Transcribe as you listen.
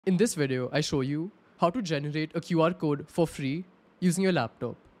In this video, I show you how to generate a QR code for free using your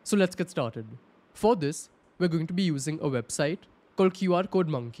laptop. So let's get started. For this, we're going to be using a website called QR Code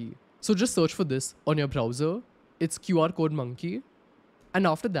Monkey. So just search for this on your browser. It's QR Code Monkey. And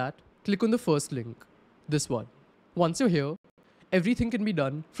after that, click on the first link, this one. Once you're here, everything can be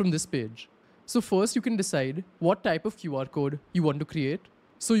done from this page. So first you can decide what type of QR code you want to create.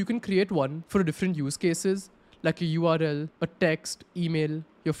 So you can create one for different use cases like a URL, a text, email,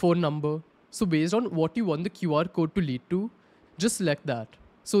 your phone number. So based on what you want the QR code to lead to, just select that.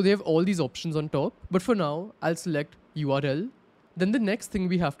 So they have all these options on top, but for now, I'll select URL. Then the next thing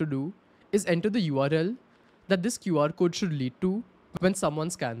we have to do is enter the URL that this QR code should lead to when someone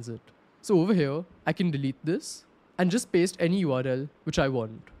scans it. So over here, I can delete this and just paste any URL which I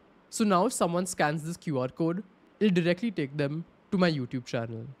want. So now if someone scans this QR code, it'll directly take them to my YouTube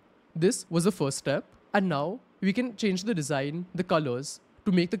channel. This was the first step, and now we can change the design, the colors,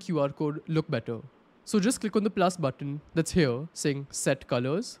 to make the QR code look better. So just click on the plus button that's here saying set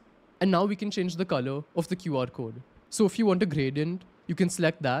colors, and now we can change the color of the QR code. So if you want a gradient, you can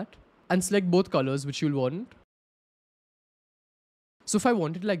select that and select both colors which you'll want. So if I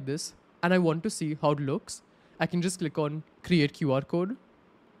want it like this and I want to see how it looks, I can just click on create QR code,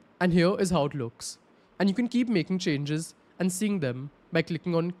 and here is how it looks. And you can keep making changes and seeing them by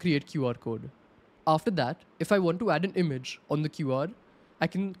clicking on create QR code. After that, if I want to add an image on the QR, I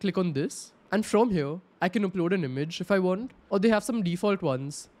can click on this, and from here, I can upload an image if I want, or they have some default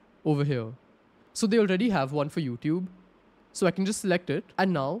ones over here. So they already have one for YouTube, so I can just select it,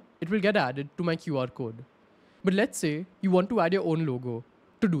 and now it will get added to my QR code. But let's say you want to add your own logo.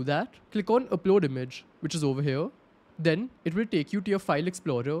 To do that, click on upload image, which is over here. Then it will take you to your file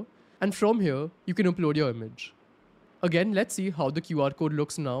explorer, and from here, you can upload your image. Again, let's see how the QR code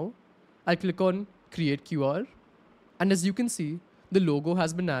looks now. I'll click on create QR, and as you can see, the logo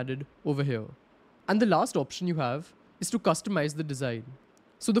has been added over here. And the last option you have is to customize the design.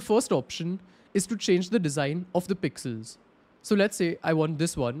 So the first option is to change the design of the pixels. So let's say I want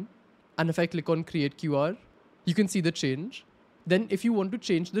this one, and if I click on create QR, you can see the change. Then if you want to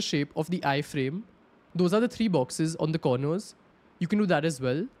change the shape of the iframe, those are the three boxes on the corners. You can do that as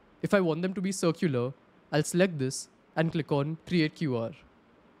well. If I want them to be circular, I'll select this and click on create QR.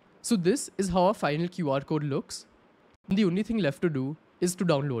 So this is how our final QR code looks. And the only thing left to do is to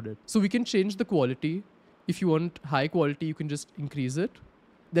download it. So we can change the quality. If you want high quality, you can just increase it.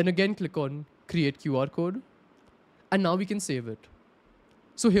 Then again, click on create QR code. And now we can save it.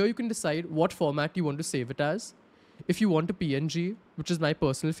 So here you can decide what format you want to save it as. If you want a PNG, which is my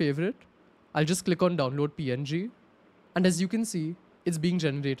personal favorite, I'll just click on download PNG. And as you can see, it's being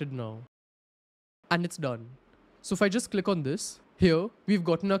generated now. And it's done. So if I just click on this, here we've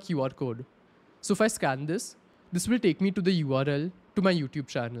gotten our QR code. So if I scan this will take me to the URL to my YouTube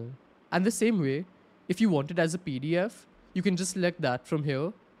channel. And the same way, if you want it as a PDF, you can just select that from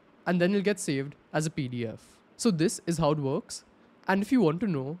here, and then it'll get saved as a PDF. So this is how it works. And if you want to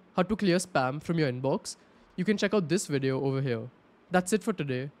know how to clear spam from your inbox, you can check out this video over here. That's it for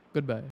today. Goodbye.